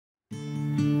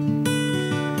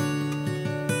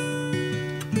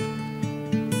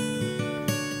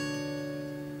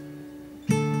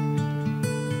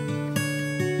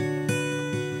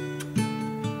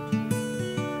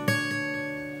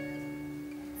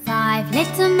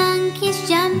little monkeys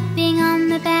jumping on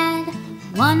the bed.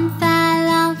 One fell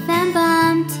off and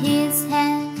bumped his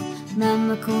head.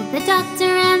 Mama called the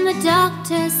doctor and the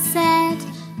doctor said,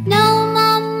 "No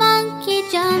more monkey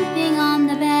jumping on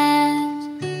the bed."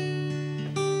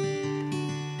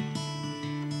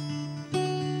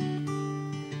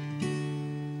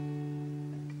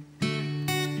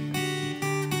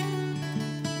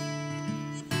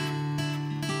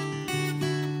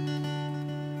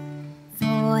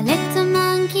 4 little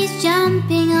monkeys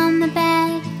jumping on the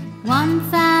bed. One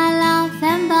fell off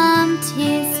and bumped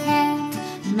his head.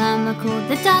 Mama called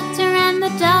the doctor and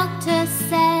the doctor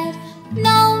said,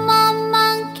 "No more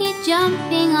monkey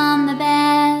jumping on the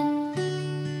bed."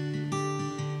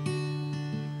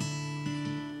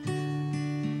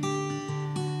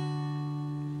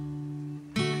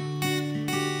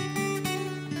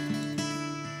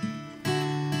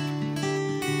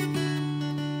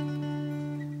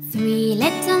 Three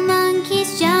little monkeys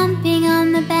jumping on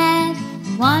the bed.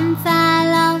 One fell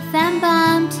off and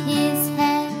bumped his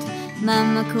head.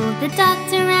 Mama called the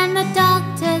doctor and the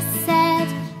doctor said,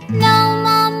 "No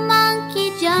more monkey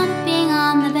jumping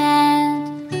on the bed."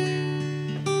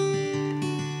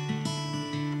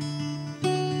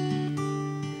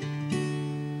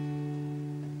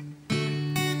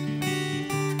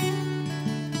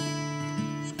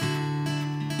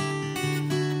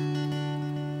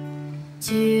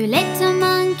 Two little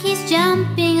monkeys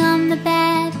jumping on the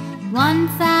bed. One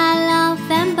fell off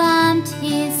and bumped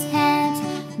his head.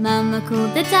 Mama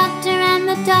called the doctor and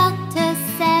the doctor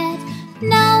said,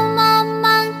 "No more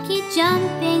monkey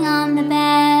jumping on the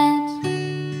bed."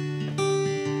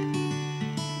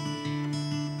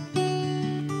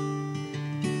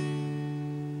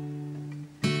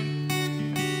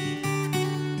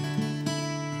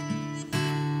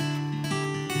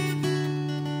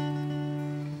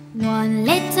 One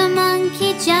little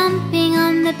monkey jumping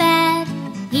on the bed.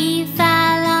 He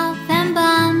fell off and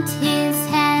bumped his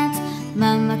head.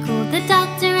 Mama called the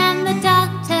doctor and the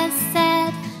doctor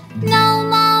said, "No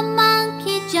more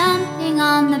monkey jumping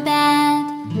on the bed.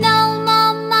 No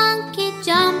more monkey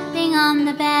jumping on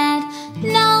the bed.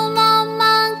 No more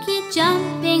monkey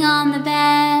jumping on the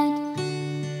bed."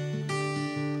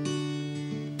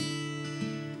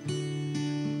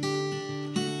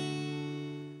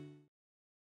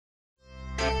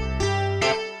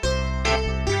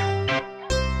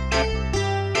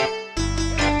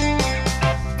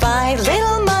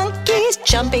 Little monkeys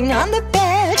jumping on the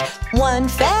bed. One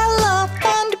fell off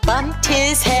and bumped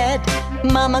his head.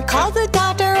 Mama called the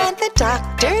doctor and the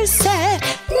doctor said,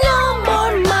 "No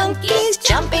more monkeys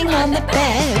jumping on the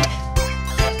bed."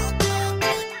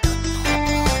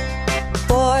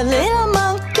 4 little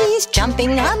monkeys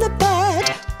jumping on the bed.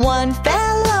 One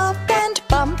fell off and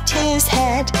bumped his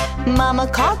head. Mama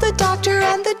called the doctor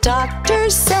and the doctor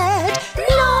said,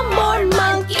 "No more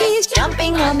monkeys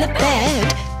jumping on the bed."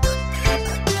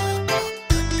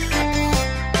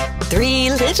 3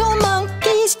 little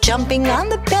monkeys jumping on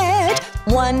the bed.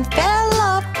 One fell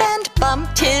off and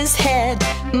bumped his head.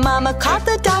 Mama called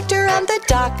the doctor and the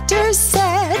doctor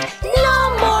said, "No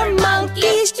more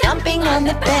monkeys jumping on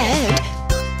the bed."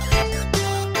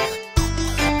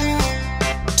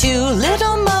 2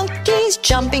 little monkeys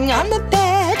jumping on the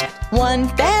bed. One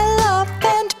fell off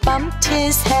and bumped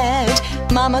his head.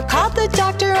 Mama called the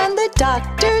doctor and the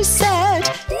doctor said,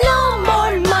 "No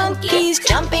more monkeys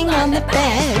jumping on the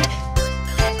bed."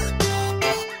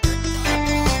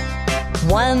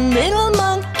 1 little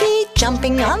monkey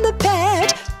jumping on the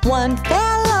bed. One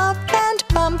fell off and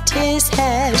bumped his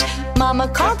head. Mama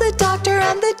called the doctor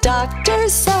and the doctor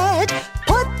said,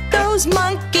 "Put those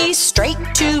monkeys straight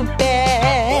to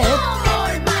bed." No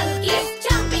more monkeys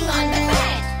jumping on the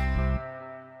bed.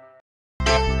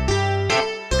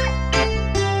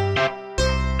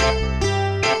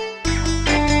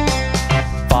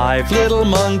 5 little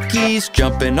monkeys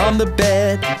jumping on the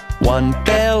bed. One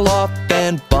fell off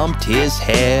and bumped his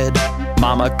head.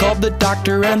 Mama called the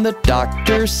doctor and the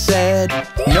doctor said,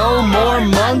 "No more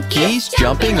monkeys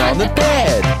jumping on the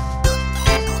bed."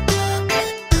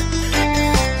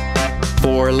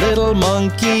 4 little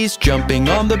monkeys jumping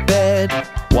on the bed.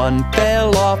 One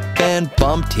fell off and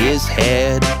bumped his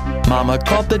head. Mama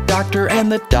called the doctor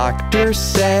and the doctor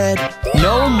said,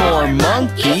 "No more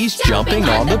monkeys jumping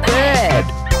on the bed."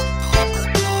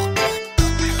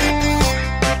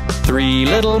 3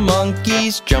 little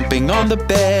monkeys jumping on the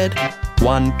bed.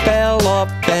 One fell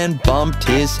off and bumped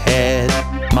his head.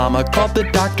 Mama called the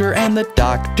doctor and the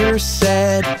doctor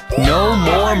said, "No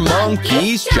more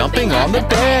monkeys jumping on the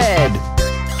bed."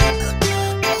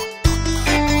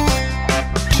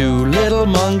 2 little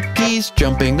monkeys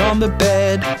jumping on the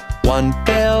bed.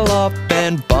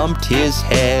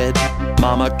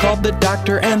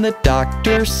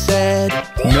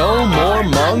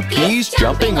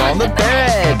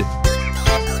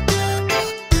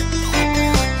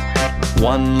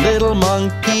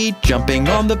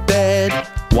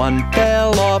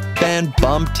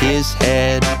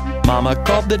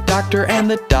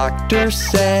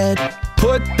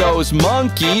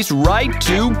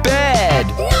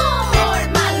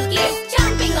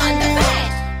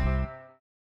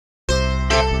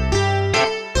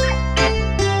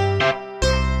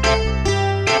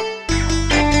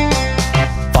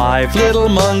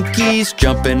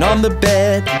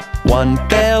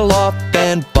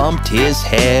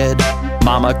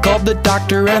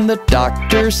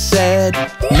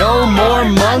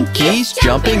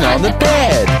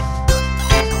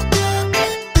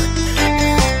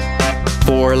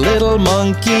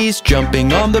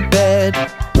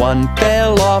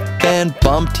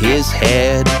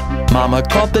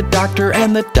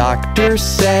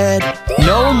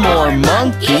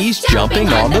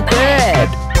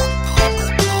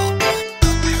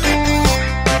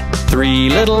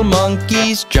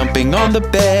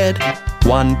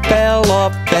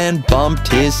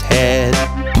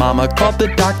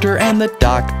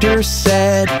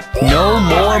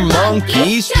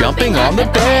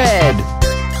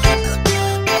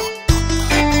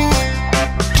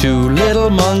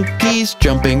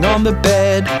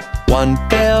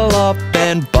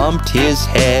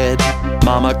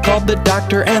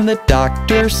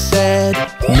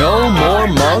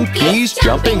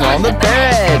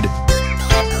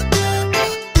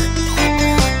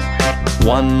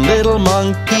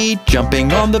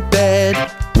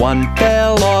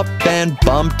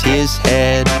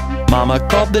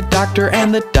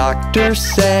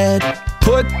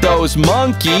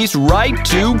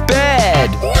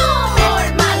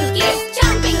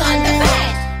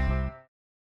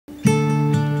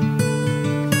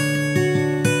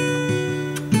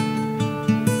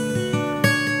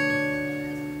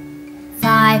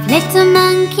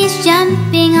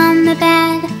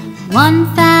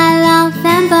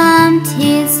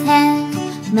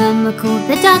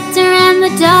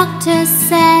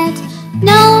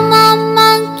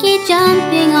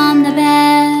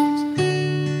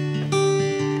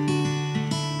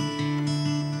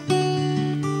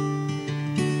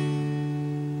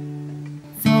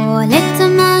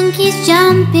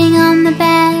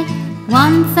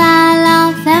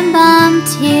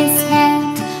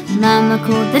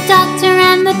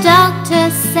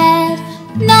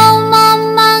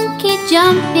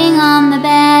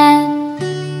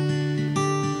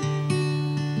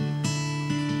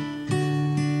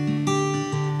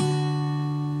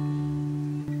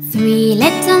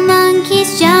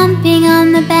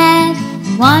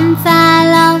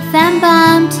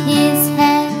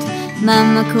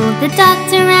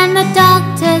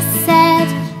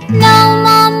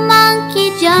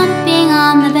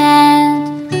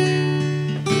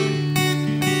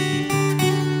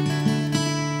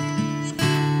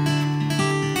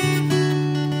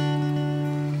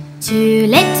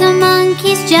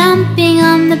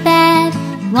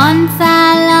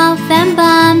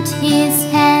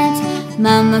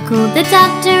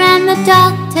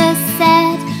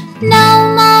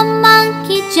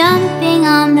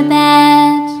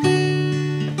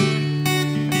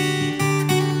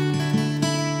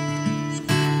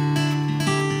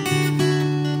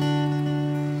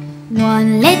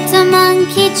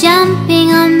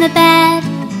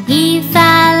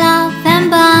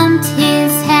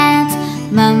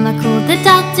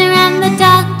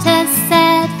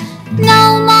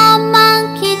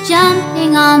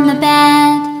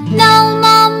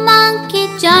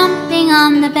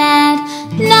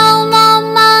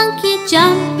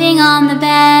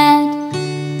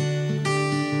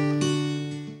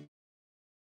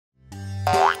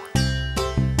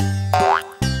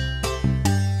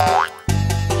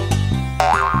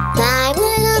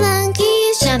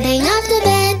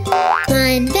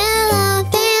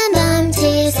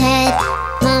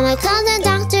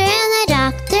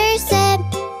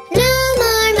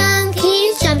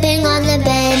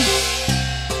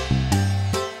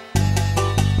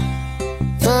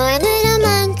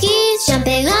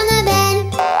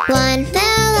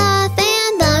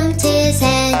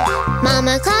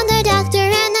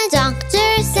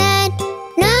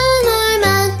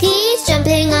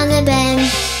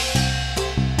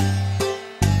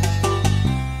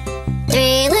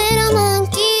 Three little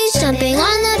monkeys jumping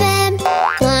on the bed.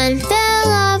 One fell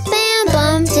off and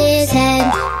bumped his head.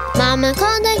 Mama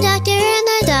called the doctor and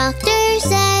the doctor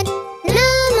said, "No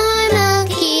more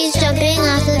monkeys jumping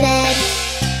off the bed."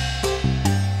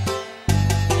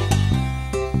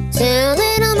 Two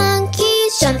little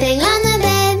monkeys jumping on the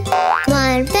bed.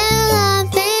 One fell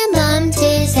off and bumped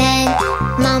his head.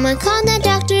 Mama called the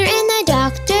doctor and the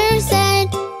doctor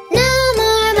said, no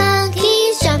more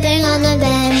monkeys jumping on the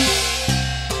bed.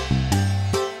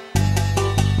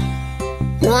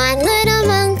 One little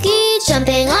monkey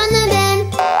jumping on the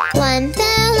bed. One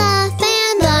fell off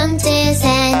and bumped his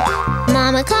head.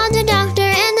 Mama called the doctor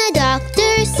and the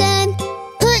doctor said,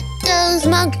 put those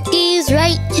monkeys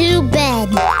right to bed.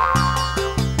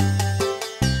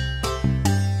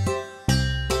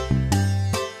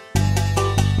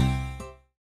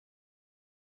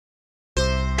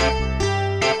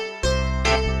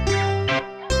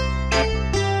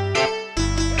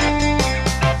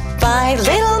 5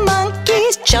 little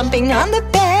monkeys jumping on the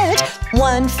bed.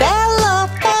 One fell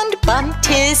off and bumped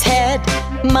his head.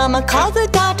 Mama called the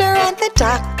doctor and the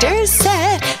doctor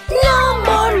said, no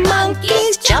more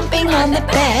monkeys jumping on the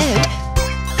bed.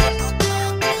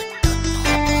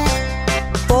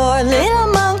 4 little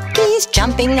monkeys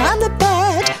jumping on the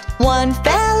bed. One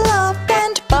fell off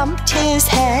and bumped his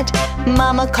head.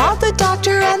 Mama called the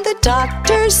doctor and the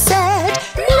doctor said,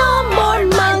 no more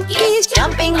monkeys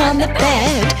jumping on the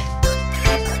bed.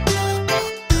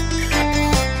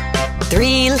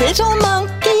 3 little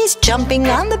monkeys jumping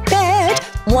on the bed.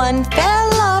 One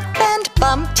fell off and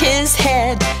bumped his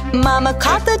head. Mama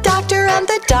called the doctor and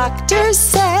the doctor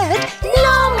said,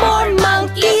 no more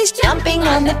monkeys jumping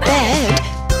on the bed.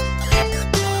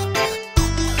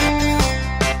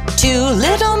 2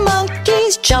 little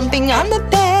monkeys jumping on the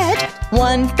bed.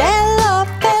 One fell off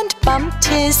and bumped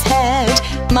his head.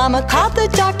 Mama called the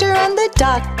doctor and the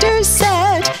doctor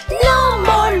said, no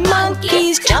more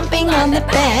monkeys jumping on the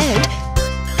bed.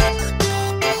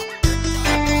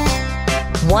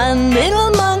 1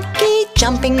 little monkey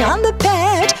jumping on the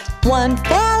bed. One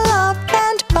fell off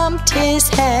and bumped his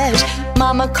head.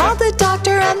 Mama called the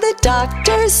doctor and the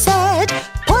doctor said,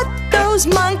 put those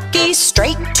monkeys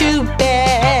straight to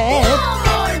bed. No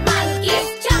more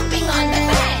monkeys jumping on the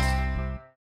bed.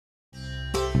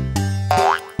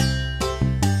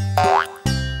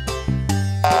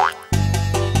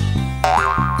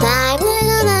 5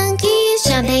 little monkeys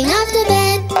jumping off the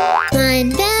bed.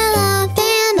 One fell off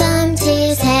and bumped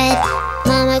his head.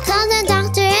 Mama called the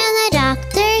doctor and the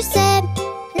doctor said,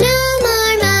 no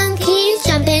more monkeys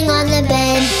jumping on the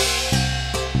bed.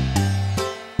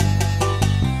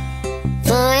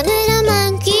 4 little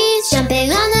monkeys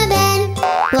jumping on the bed.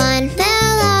 One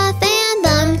fell off and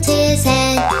bumped his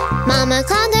head. Mama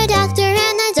called the doctor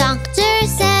and the doctor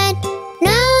said,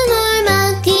 no more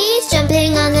monkeys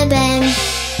jumping on the bed.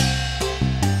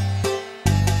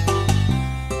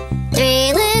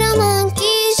 3 little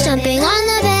monkeys jumping on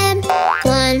the bed.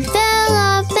 One fell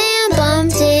off and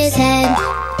bumped his head.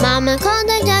 Mama called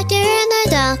the doctor and the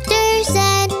doctor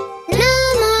said, no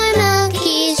more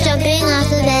monkeys jumping off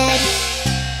the bed.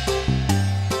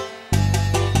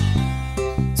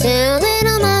 2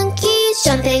 little monkeys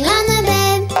jumping on the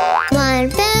bed. One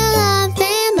fell off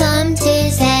and bumped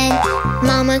his head.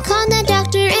 Mama called the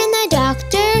doctor and the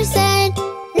doctor said,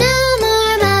 no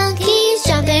more monkeys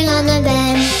jumping on the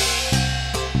bed.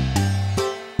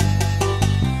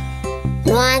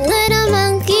 1 little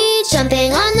monkey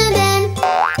jumping on the bed.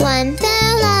 One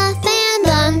fell off and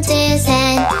bumped his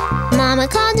head. Mama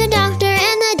called the doctor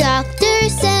and the doctor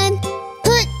said,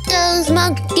 put those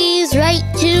monkeys right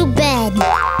to bed.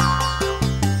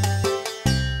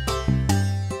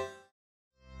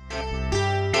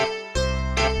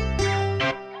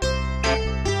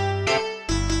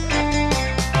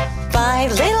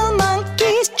 5 little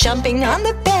monkeys jumping on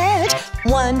the bed.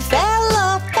 One fell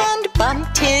off and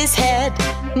bumped his head.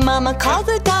 Mama called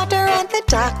the doctor and the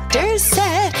doctor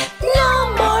said,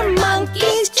 no more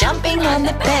monkeys jumping on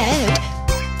the bed.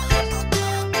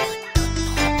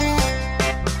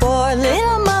 4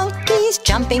 little monkeys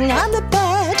jumping on the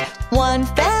bed. One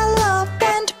fell off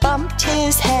and bumped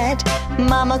his head.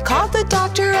 Mama called the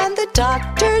doctor and the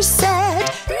doctor said,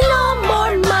 no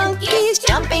more monkeys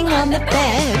jumping on the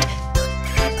bed.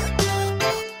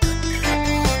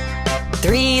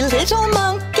 3 little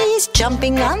monkeys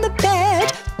jumping on the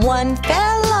bed. One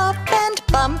fell off and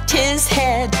bumped his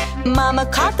head. Mama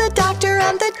called the doctor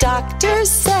and the doctor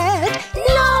said,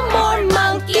 no more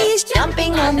monkeys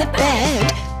jumping on the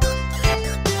bed.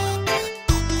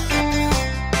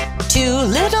 2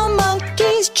 little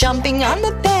monkeys jumping on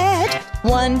the bed.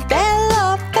 One fell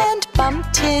off and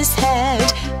bumped his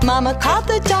head. Mama called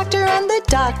the doctor and the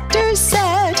doctor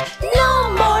said,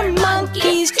 no more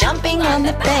monkeys jumping on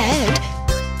the bed.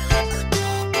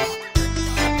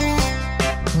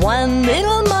 1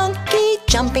 little monkey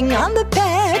jumping on the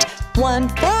bed. One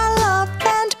fell off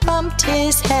and bumped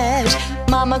his head.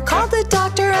 Mama called the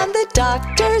doctor and the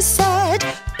doctor said,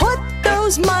 put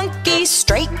those monkeys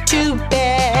straight to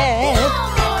bed. No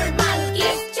more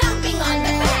monkeys jumping on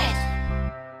the bed.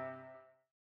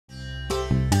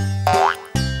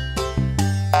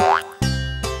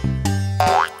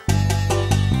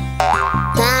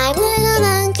 5 little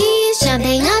monkeys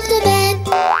jumping off the bed.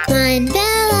 One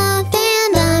fell off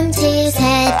and bumped his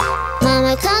head.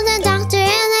 Mama called the doctor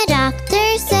and the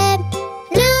doctor said,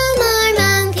 no more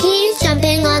monkeys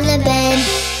jumping on the bed.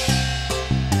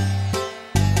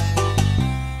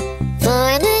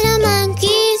 4 little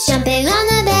monkeys jumping on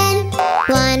the bed.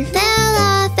 One fell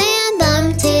off and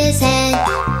bumped his head.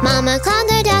 Mama called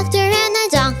the doctor and the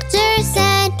doctor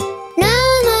said, no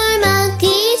more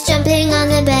monkeys jumping on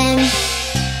the bed.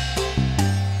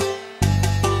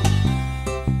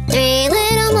 3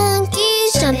 little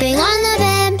monkeys jumping on the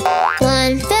bed.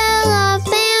 One fell off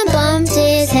and bumped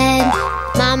his head.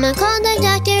 Mama called the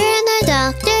doctor and the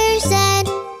doctor said,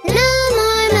 no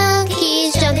more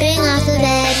monkeys jumping off the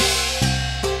bed.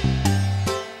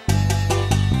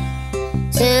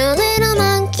 2 little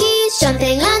monkeys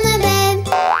jumping on the bed.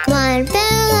 One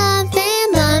fell off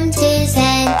and bumped his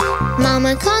head.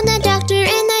 Mama called the doctor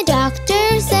and the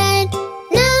doctor said,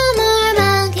 no more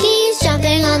monkeys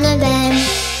jumping on the bed.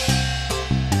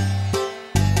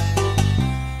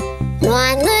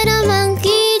 1 little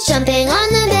monkey jumping on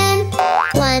the bed.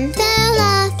 One fell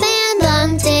off and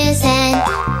bumped his head.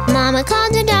 Mama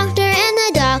called the doctor and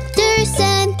the doctor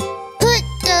said, put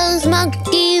those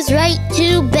monkeys right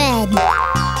to bed.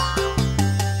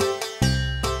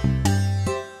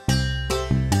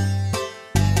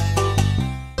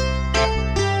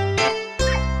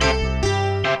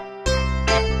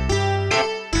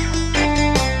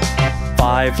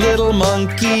 5 little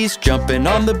monkeys jumping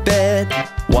on the bed.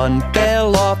 One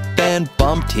fell off and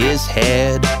bumped his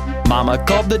head. Mama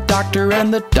called the doctor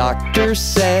and the doctor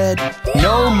said,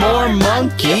 no more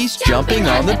monkeys jumping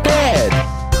on the bed.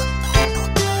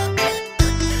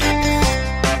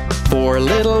 4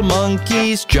 little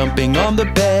monkeys jumping on the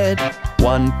bed.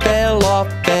 One fell off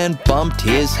and bumped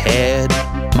his head.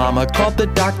 Mama called the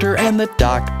doctor and the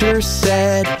doctor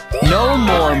said, no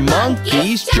more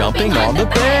monkeys jumping on the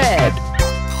bed.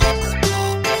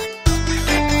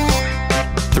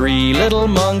 3 little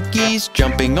monkeys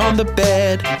jumping on the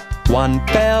bed. One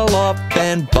fell off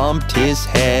and bumped his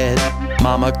head.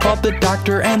 Mama called the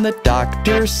doctor and the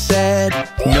doctor said,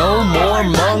 no more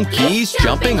monkeys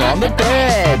jumping on the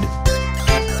bed.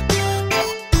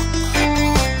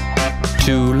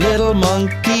 2 little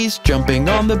monkeys jumping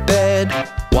on the bed.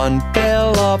 One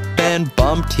fell off and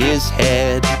bumped his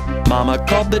head. Mama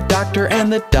called the doctor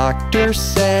and the doctor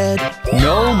said,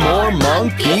 no more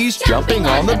monkeys jumping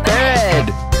on the bed.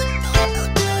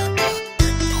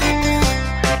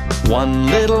 1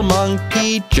 little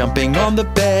monkey jumping on the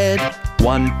bed.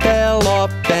 One fell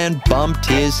off and bumped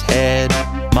his head.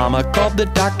 Mama called the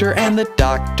doctor and the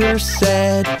doctor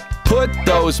said, put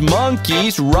those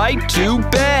monkeys right to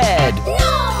bed.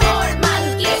 No more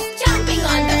monkeys jumping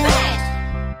on the bed.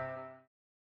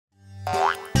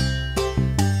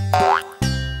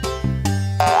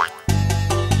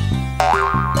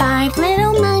 5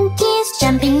 little monkeys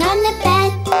jumping on the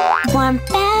bed. One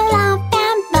fell off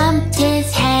and bumped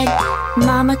his head.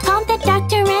 Mama called the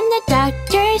doctor and the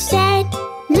doctor said,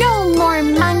 no more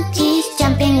monkeys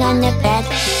jumping on the bed.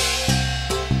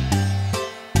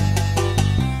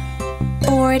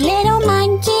 4 little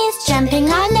monkeys jumping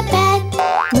on the bed.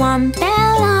 One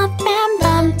fell off and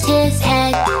bumped his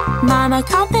head. Mama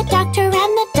called the doctor and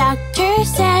the doctor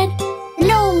said,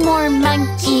 no more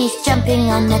monkeys jumping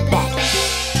on the bed.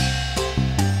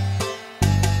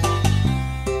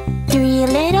 3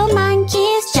 little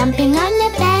monkeys jumping on the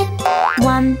bed.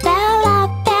 One fell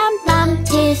off and bumped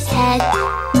his head.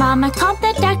 Mama called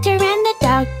the doctor and the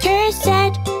doctor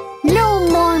said, no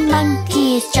more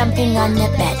monkeys jumping on the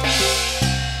bed.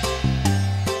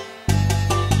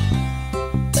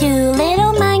 2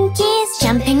 little monkeys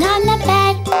jumping on the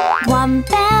bed. One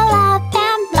fell off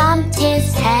and bumped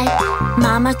his head.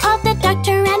 Mama called the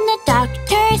doctor and the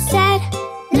doctor said,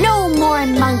 no more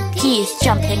monkeys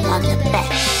jumping on the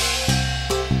bed.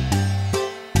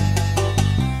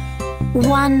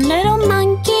 1 little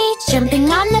monkey jumping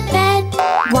on the bed.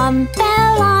 One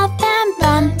fell off and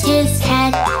bumped his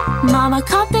head. Mama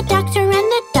called the doctor and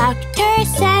the doctor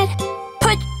said,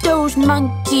 put those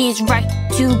monkeys right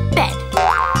to bed.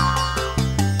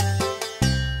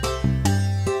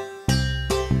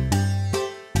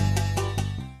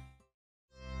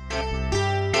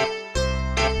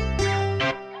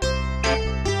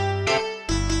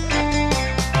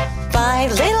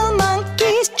 5 little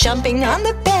monkeys jumping on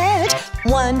the bed.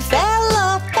 One fell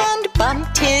off and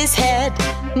bumped his head.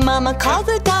 Mama called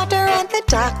the doctor and the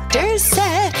doctor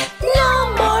said,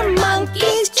 "No more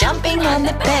monkeys jumping on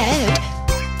the bed."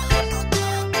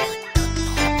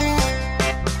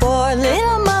 Four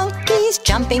little monkeys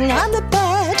jumping on the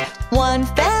bed. One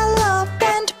fell off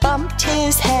and bumped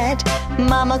his head.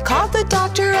 Mama called the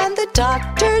doctor and the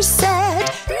doctor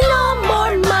said, "No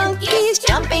more monkeys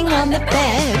jumping on the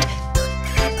bed."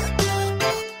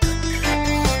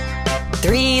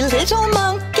 Three little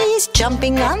monkeys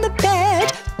jumping on the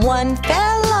bed. One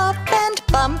fell off and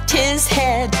bumped his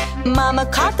head. Mama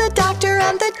called the doctor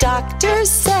and the doctor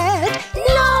said,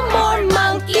 "No more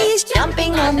monkeys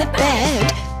jumping on the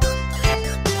bed."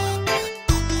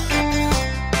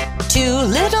 Two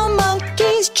little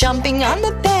monkeys jumping on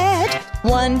the bed.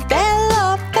 One fell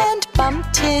off and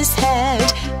bumped his head.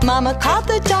 Mama called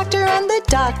the doctor and the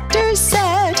doctor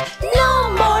said, "No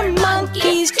more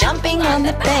monkeys jumping on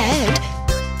the bed."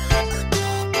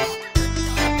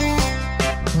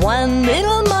 One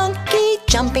little monkey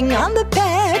jumping on the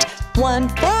bed. One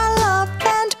fell off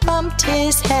and bumped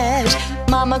his head.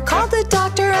 Mama called the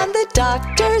doctor and the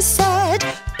doctor said,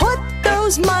 "Put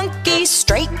those monkeys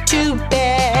straight to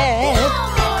bed." No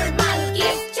more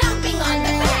monkeys jumping on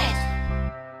the bed.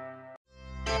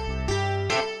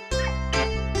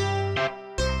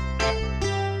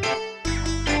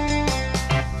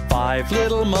 Five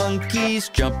little monkeys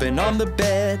jumping on the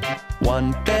bed.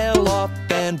 One fell off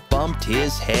and bumped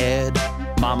his head.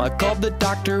 Mama called the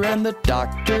doctor and the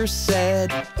doctor said,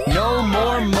 "No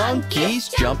more monkeys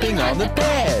jumping on the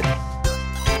bed."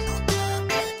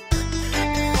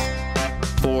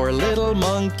 Four little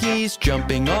monkeys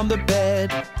jumping on the bed.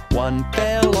 One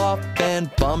fell off and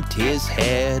bumped his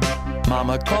head.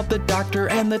 Mama called the doctor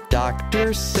and the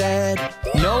doctor said,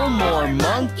 "No more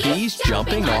monkeys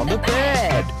jumping on the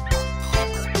bed."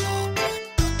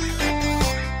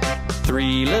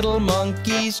 Three little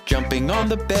monkeys jumping on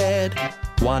the bed.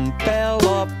 One fell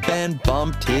off and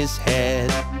bumped his head.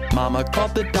 Mama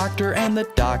called the doctor and the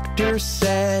doctor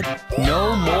said,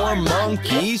 "No more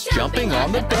monkeys jumping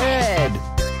on the bed."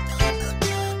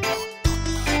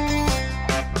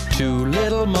 Two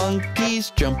little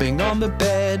monkeys jumping on the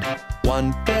bed.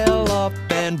 One fell off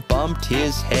and bumped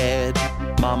his head.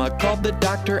 Mama called the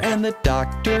doctor and the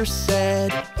doctor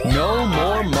said, "No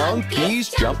more monkeys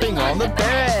jumping on the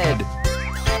bed."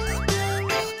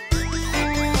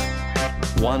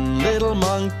 One little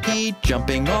monkey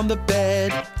jumping on the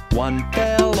bed. One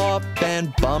fell off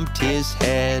and bumped his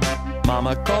head.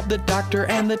 Mama called the doctor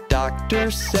and the doctor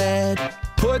said,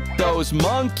 "Put those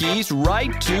monkeys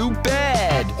right to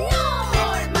bed." No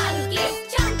more monkeys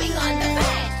jumping on the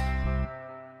bed.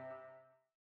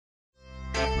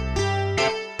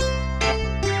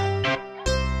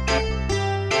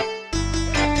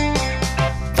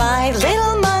 Five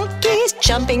little monkeys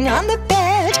jumping on the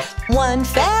bed. One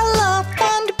fell off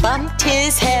and bumped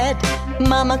his head.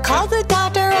 Mama called the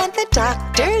doctor and the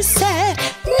doctor said,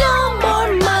 "No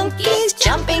more monkeys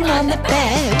jumping on the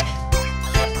bed."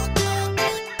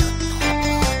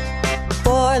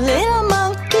 Four little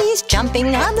monkeys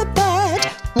jumping on the bed.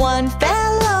 One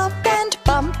fell off and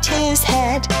bumped his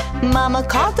head. Mama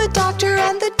called the doctor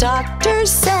and the doctor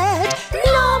said,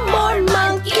 "No more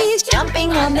monkeys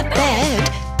jumping on the bed."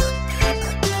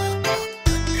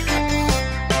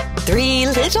 Three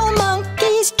little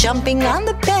monkeys jumping on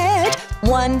the bed.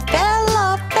 One fell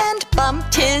off and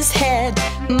bumped his head.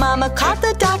 Mama called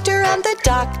the doctor and the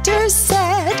doctor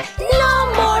said, "No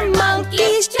more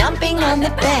monkeys jumping on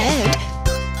the bed."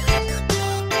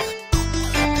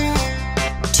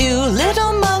 Two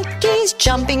little monkeys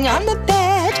jumping on the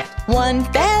bed. One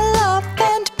fell off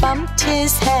and bumped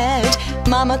his head.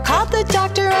 Mama called the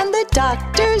doctor and the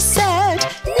doctor said,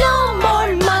 "No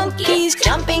more monkeys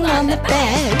jumping on the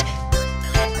bed."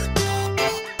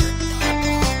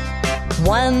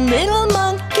 One little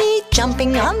monkey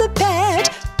jumping on the bed.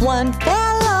 One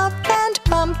fell off and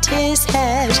bumped his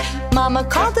head. Mama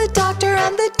called the doctor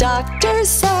and the doctor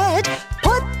said,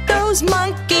 "Put those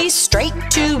monkeys straight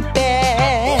to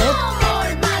bed." No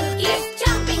more monkeys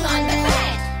jumping on the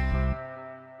bed.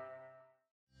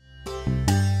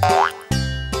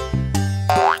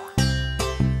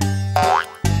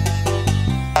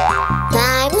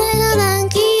 Five little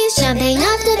monkeys jumping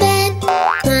off the bed.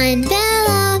 One fell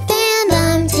off and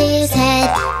bumped his head.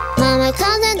 Mama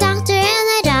called the doctor and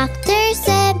the doctor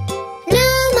said, "No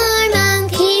more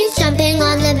monkeys jumping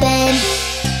on the bed."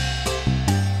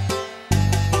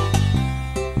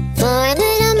 Four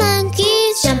little monkeys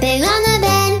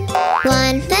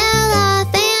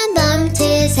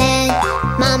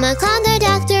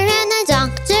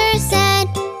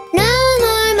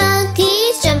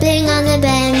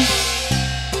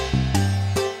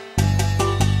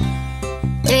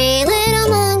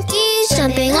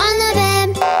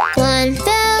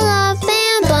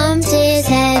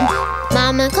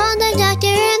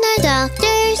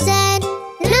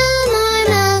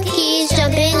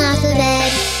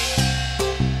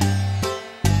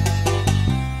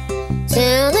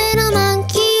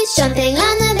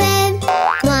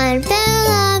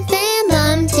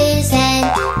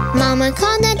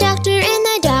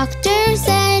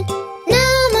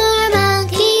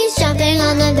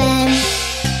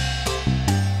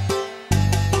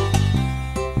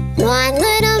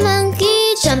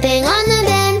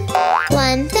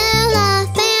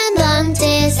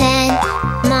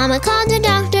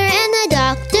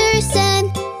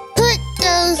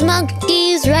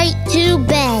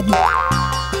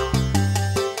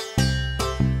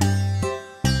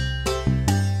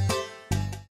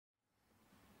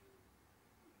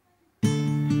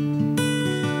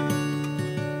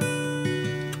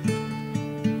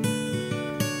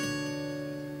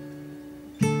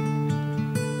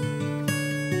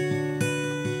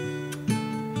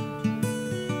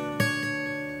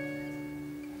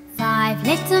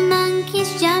little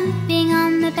monkeys jumping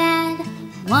on the bed.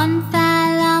 One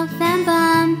fell off and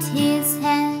bumped his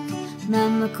head.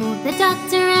 Mama called the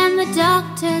doctor and the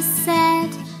doctor said,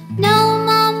 "No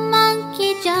more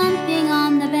monkey jumping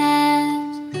on the bed."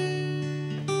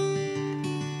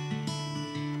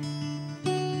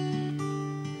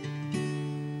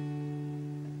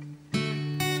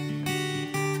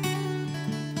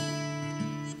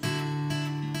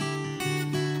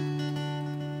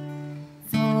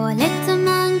 4 little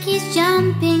monkeys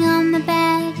jumping on the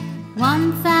bed. One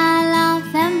fell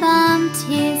off and bumped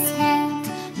his head.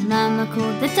 Mama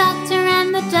called the doctor and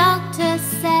the doctor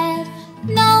said,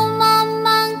 "No more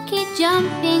monkey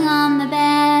jumping on the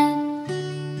bed."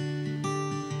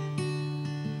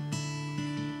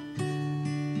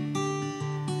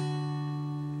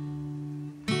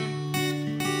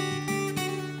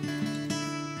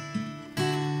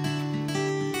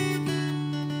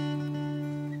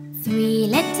 Three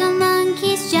little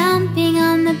monkeys jumping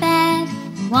on the bed.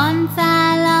 One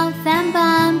fell off and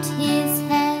bumped his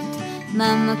head.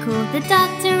 Mama called the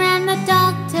doctor and the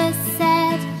doctor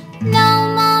said, "No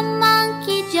more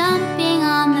monkey jumping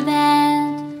on the bed."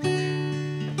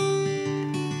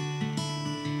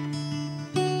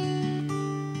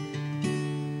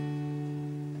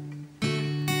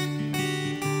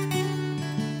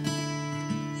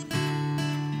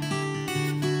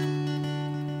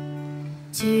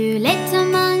 Two little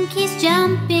monkeys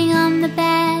jumping on the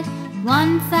bed.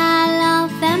 One fell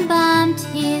off and bumped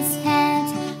his head.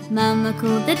 Mama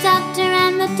called the doctor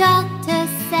and the doctor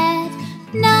said,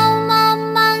 "No more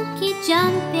monkey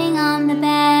jumping on the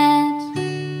bed."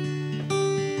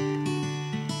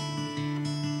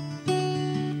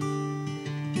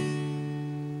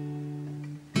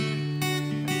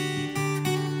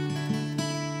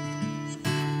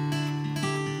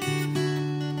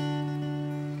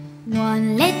 One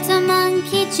little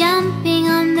monkey jumping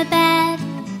on the bed.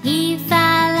 He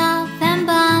fell off and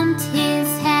bumped his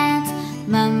head.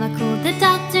 Mama called the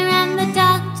doctor and the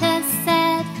doctor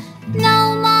said, "No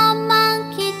more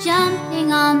monkey jumping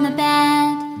on the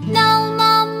bed. No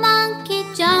more monkey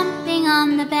jumping on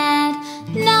the bed.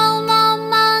 No more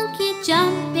monkey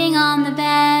jumping on the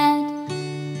bed."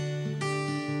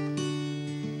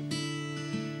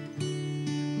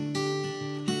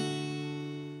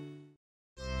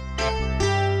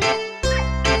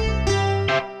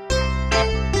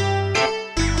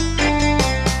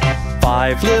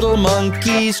 5 little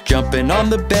monkeys jumping on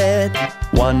the bed.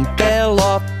 One fell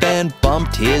off and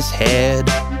bumped his head.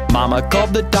 Mama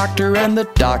called the doctor and the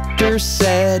doctor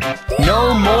said, "No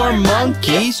more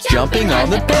monkeys jumping on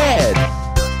the bed."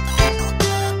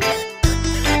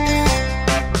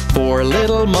 4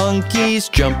 little monkeys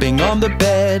jumping on the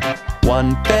bed. One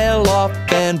fell off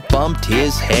and bumped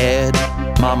his head.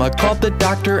 Mama called the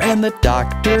doctor and the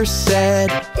doctor said,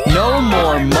 "No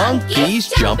more monkeys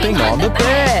jumping on the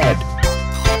bed."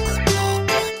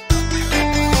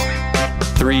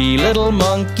 3 little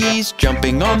monkeys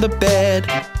jumping on the bed.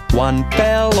 One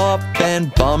fell off and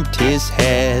bumped his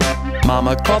head.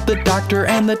 Mama called the doctor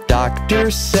and the doctor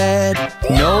said,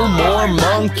 "No more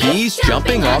monkeys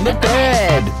jumping on the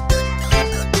bed."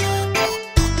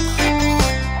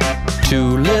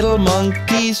 2 little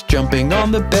monkeys jumping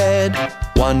on the bed.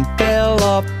 One fell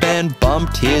off and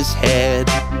bumped his head.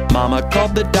 Mama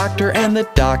called the doctor and the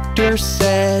doctor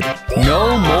said,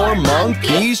 "No more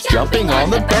monkeys jumping on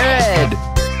the bed."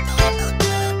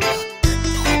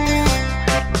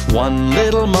 1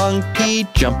 little monkey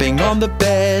jumping on the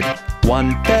bed. One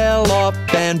fell off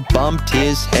and bumped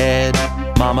his head.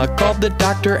 Mama called the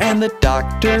doctor and the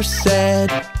doctor said,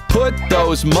 "Put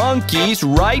those monkeys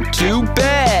right to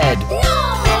bed." No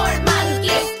more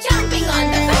monkeys jumping on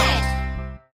the bed.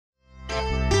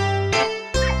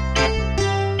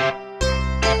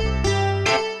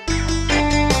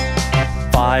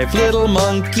 5 little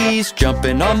monkeys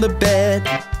jumping on the bed.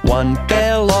 One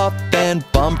fell off and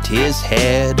bumped his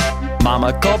head.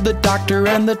 Mama called the doctor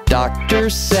and the doctor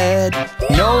said,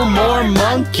 "No more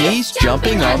monkeys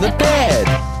jumping on the bed."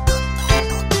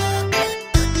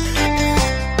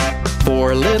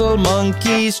 4 little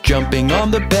monkeys jumping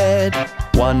on the bed.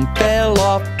 One fell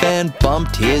off and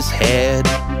bumped his head.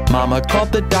 Mama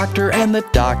called the doctor and the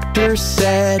doctor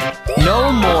said, "No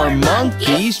more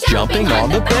monkeys jumping on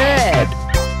the bed."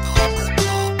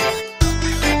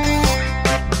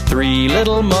 3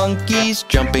 little monkeys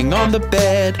jumping on the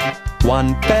bed. One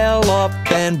fell off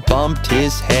and bumped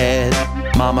his head.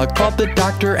 Mama called the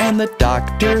doctor and the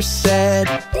doctor said,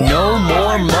 "No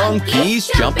more monkeys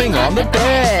jumping on the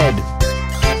bed."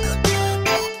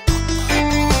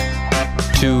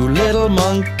 2 little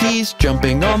monkeys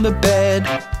jumping on the bed.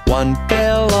 One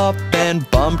fell off and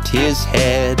bumped his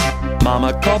head.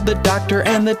 Mama called the doctor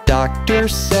and the doctor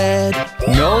said,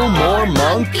 "No more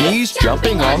monkeys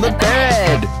jumping on the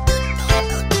bed."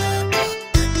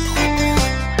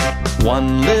 One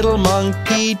little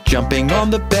monkey jumping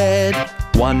on the bed.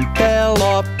 One fell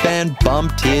off and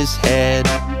bumped his head.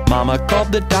 Mama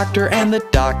called the doctor and the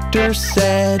doctor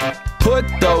said, "Put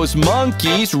those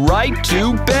monkeys right to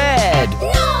bed."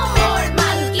 No more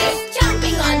monkeys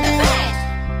jumping on the bed.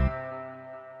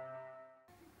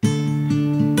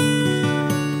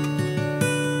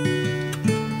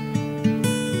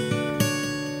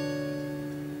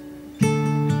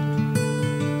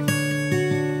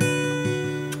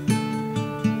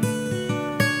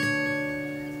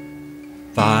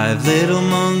 5 little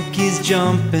monkeys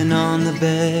jumping on the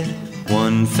bed.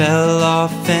 One fell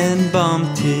off and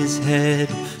bumped his head.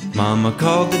 Mama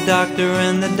called the doctor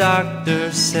and the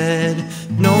doctor said,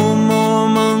 "No more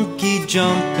monkey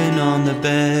jumping on the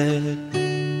bed."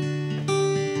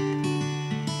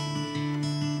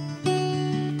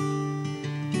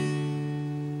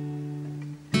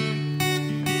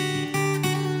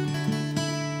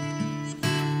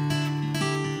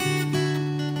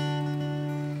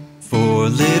 Four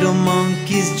little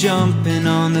monkeys jumping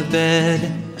on the bed.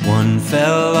 One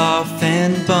fell off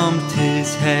and bumped his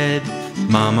head.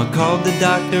 Mama called the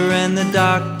doctor and the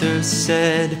doctor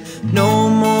said, "No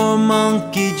more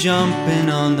monkey jumping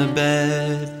on the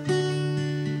bed."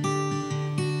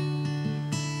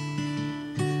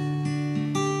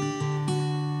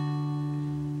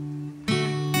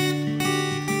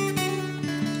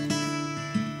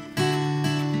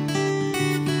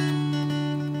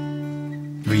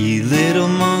 Three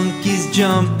little monkeys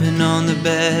jumping on the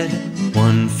bed.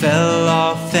 One fell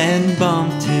off and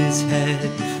bumped his head.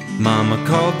 Mama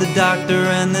called the doctor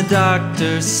and the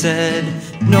doctor said,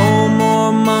 "No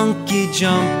more monkey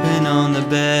jumping on the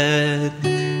bed."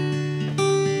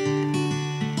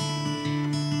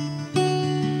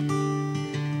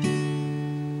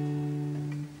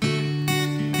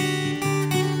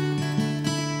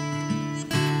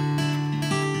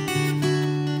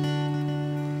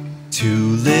 Two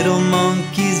little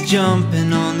monkeys jumping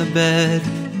on the bed.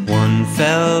 One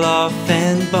fell off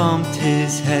and bumped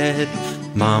his head.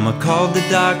 Mama called the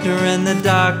doctor and the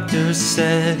doctor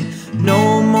said, "No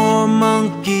more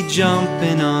monkey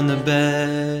jumping on the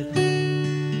bed."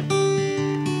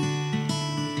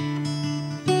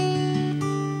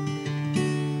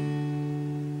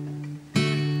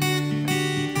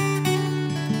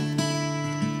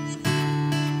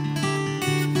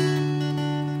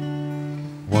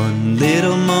 One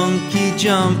little monkey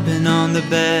jumping on the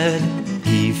bed.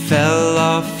 He fell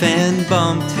off and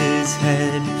bumped his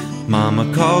head. Mama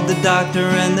called the doctor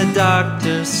and the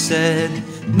doctor said,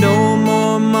 "No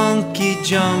more monkey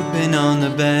jumping on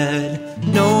the bed.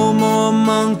 No more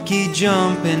monkey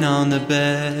jumping on the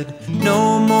bed. No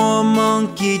more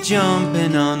monkey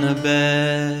jumping on the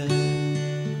bed."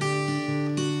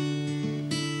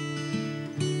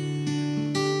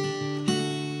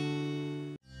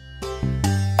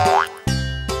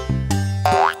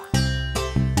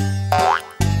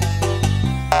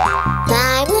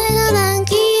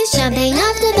 Jumping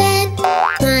off the bed.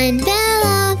 One fell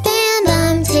off and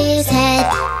bumped his head.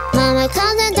 Mama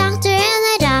called the doctor and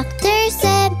the doctor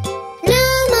said, "No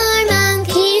more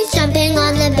monkeys jumping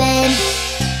on the bed."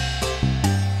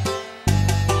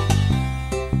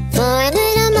 4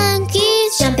 little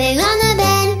monkeys jumping on the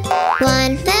bed.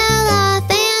 One fell off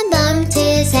and bumped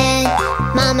his head.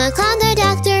 Mama called the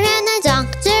doctor and the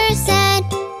doctor said,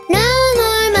 "No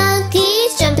more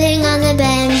monkeys jumping on the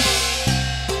bed."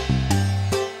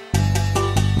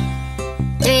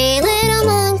 3 little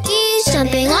monkeys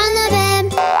jumping on the bed.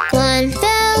 One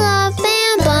fell off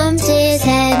and bumped his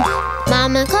head.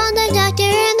 Mama called the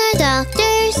doctor and the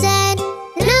doctor said,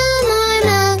 "No more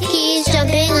monkeys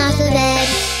jumping off the bed."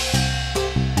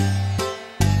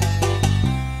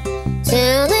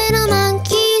 2 little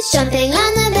monkeys jumping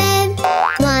on the bed.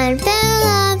 One fell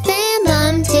off and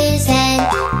bumped his head.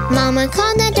 Mama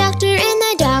called the doctor and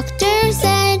the doctor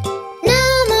said, "No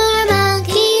more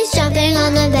monkeys jumping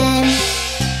on the bed."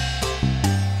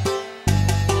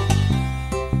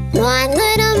 1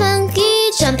 little monkey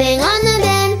jumping on the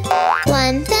bed.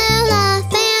 One fell off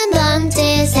and bumped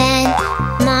his head.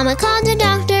 Mama called the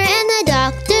doctor and the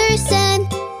doctor said,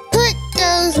 "Put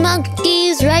those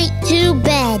monkeys right to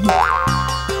bed."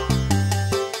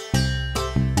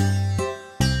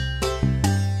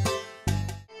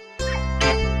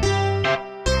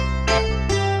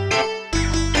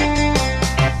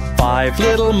 Five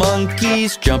little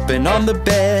monkeys jumping on the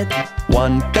bed.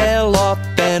 One fell off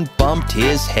and bumped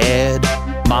his head.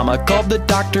 Mama called the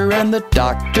doctor and the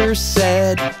doctor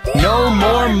said, no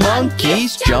more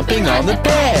monkeys jumping on the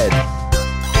bed.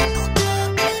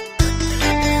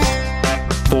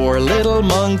 4 little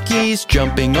monkeys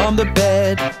jumping on the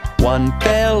bed. One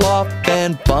fell off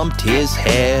and bumped his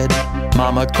head.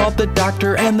 Mama called the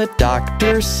doctor and the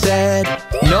doctor said,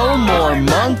 no more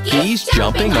monkeys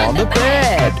jumping on the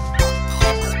bed.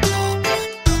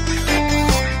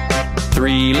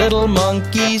 3 little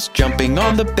monkeys jumping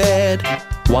on the bed.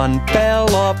 One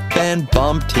fell off and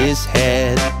bumped his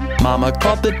head. Mama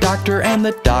called the doctor and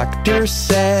the doctor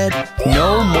said,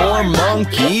 no more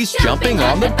monkeys jumping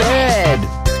on the bed.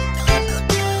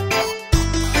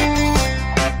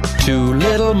 2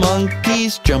 little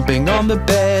monkeys jumping on the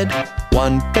bed.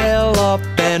 One fell off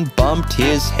and bumped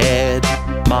his head.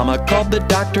 Mama called the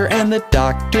doctor and the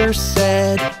doctor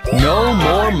said, no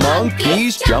more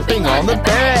monkeys jumping on the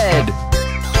bed.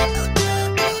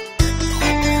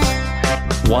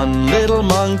 1 little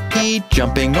monkey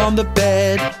jumping on the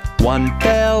bed. One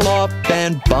fell off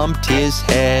and bumped his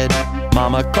head.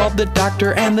 Mama called the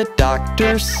doctor and the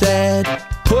doctor said,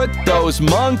 put those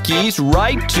monkeys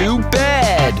right to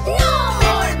bed. No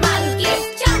more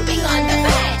monkeys jumping on the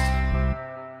bed.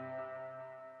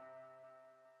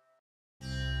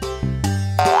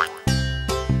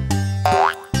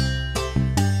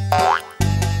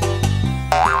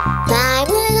 5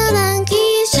 little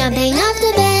monkeys jumping off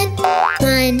the bed.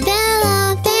 One fell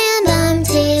off and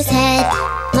bumped his head.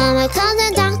 Mama called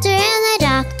the doctor and the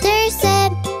doctor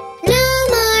said, no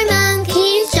more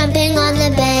monkeys jumping on the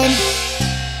bed.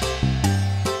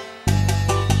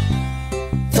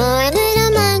 4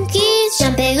 little monkeys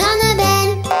jumping on the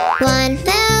bed. One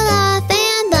fell off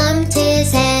and bumped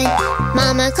his head.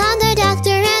 Mama called the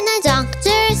doctor and the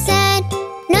doctor said,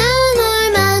 no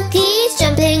more monkeys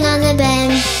jumping on the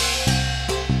bed.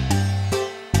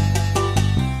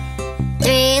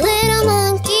 3 little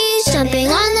monkeys jumping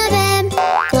on the bed.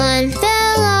 One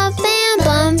fell off and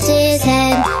bumped his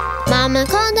head. Mama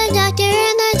called the doctor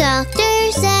and the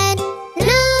doctor said,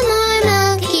 no more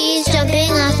monkeys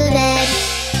jumping off the bed.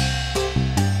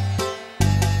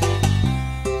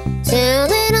 2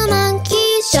 little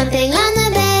monkeys jumping on the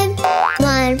bed.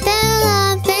 One fell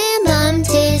off and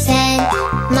bumped his head.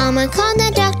 Mama called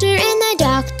the doctor and the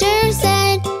doctor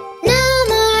said, no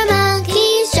more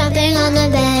monkeys jumping on the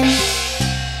bed.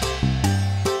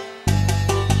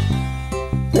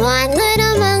 1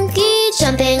 little monkey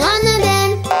jumping on the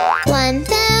bed. One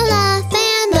fell off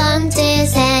and bumped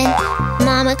his head.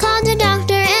 Mama called the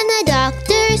doctor and the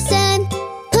doctor said,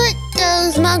 put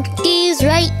those monkeys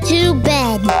right to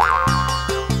bed.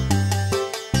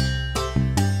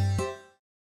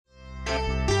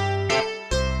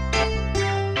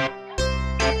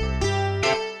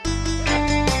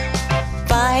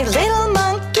 5 little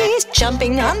monkeys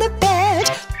jumping on the bed.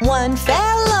 One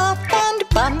fell off and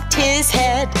bumped his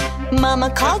head. Mama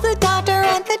called the doctor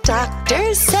and the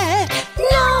doctor said,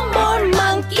 no more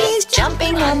monkeys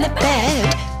jumping on the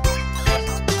bed.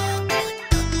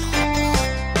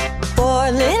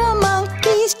 4 little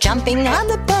monkeys jumping on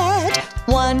the bed.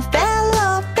 One fell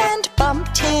off and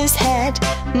bumped his head.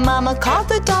 Mama called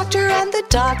the doctor and the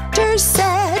doctor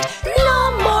said,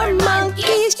 no more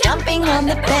monkeys jumping on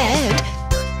the bed.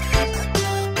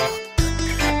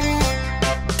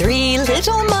 3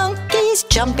 little monkeys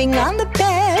jumping on the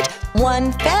bed.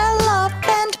 One fell off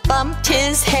and bumped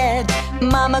his head.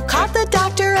 Mama called the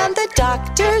doctor and the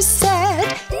doctor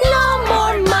said, no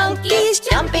more monkeys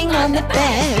jumping on the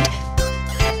bed.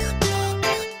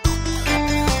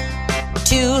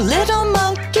 2 little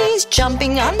monkeys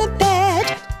jumping on the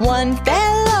bed. One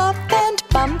fell off and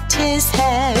bumped his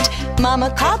head. Mama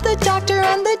called the doctor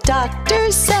and the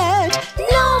doctor said,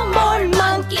 no more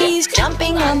monkeys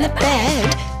jumping on the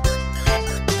bed.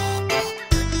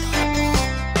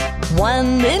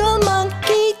 1 little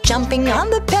monkey jumping on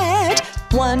the bed.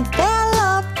 One fell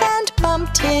off and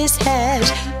bumped his head.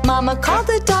 Mama called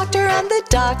the doctor and the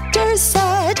doctor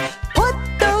said, put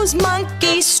those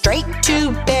monkeys straight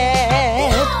to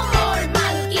bed. No more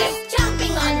monkeys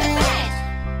jumping on the bed.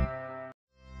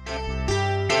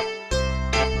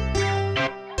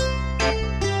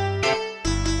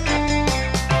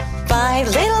 5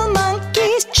 little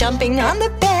monkeys jumping on the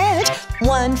bed.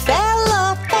 One fell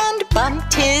off and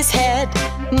bumped his head.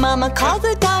 Mama called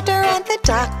the doctor and the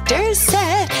doctor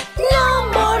said,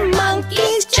 no more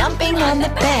monkeys jumping on the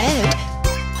bed.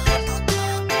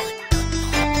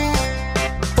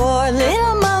 4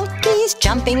 little monkeys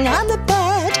jumping on the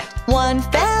bed. One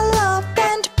fell off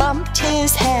and bumped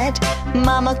his head.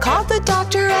 Mama called the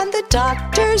doctor and the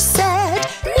doctor said,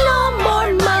 no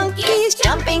more monkeys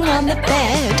jumping on the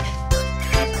bed.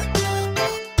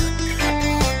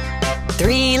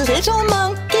 Three little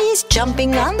monkeys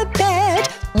jumping on the bed.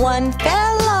 One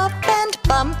fell off and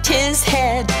bumped his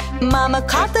head. Mama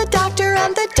called the doctor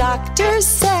and the doctor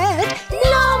said,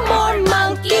 "No more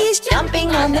monkeys jumping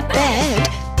on the bed."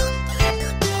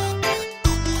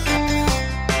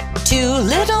 Two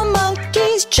little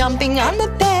monkeys jumping on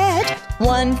the bed.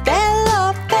 One fell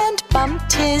off and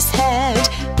bumped his head.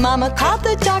 Mama called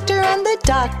the doctor and the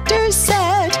doctor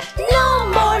said, "No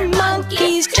more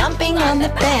monkeys jumping on the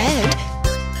bed."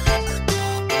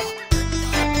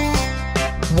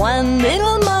 One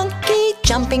little monkey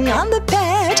jumping on the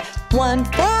bed. One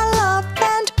fell off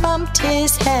and bumped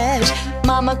his head.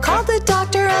 Mama called the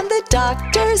doctor and the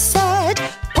doctor said,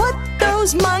 "Put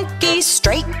those monkeys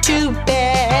straight to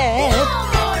bed."